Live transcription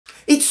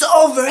It's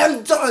over,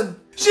 I'm done.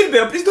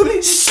 Gilbert, please don't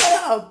leave.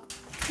 Shut up.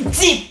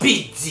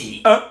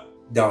 DPD. Hein?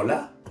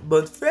 Darla?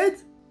 Bonne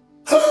fête?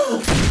 No!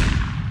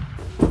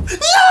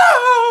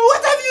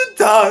 What have you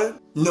done?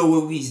 No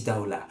worries,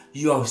 Daula.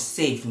 You are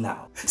safe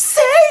now.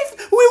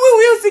 Safe? We were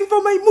waiting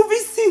for my movie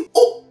scene.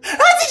 Oh,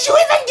 how did you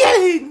even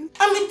get in?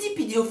 I'm a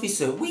DPD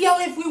officer. We are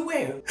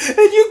everywhere.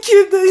 And you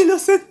killed the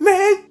innocent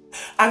man?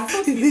 I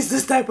thought It is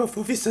the type of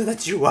officer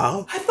that you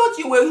are. I thought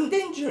you were in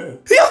danger.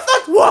 You're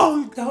not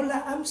wrong.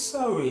 Daula, I'm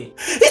sorry.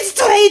 It's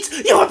too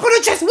late. Your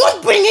apologies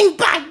won't bring him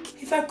back.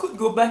 If I could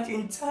go back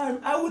in time,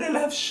 I wouldn't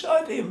have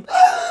shot him.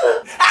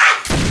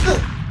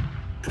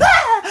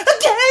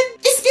 Again?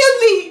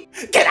 Excuse me.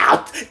 Get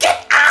out.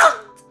 Get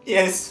out.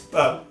 Yes,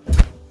 Pop.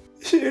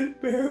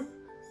 Gilbert.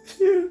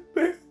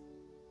 Gilbert.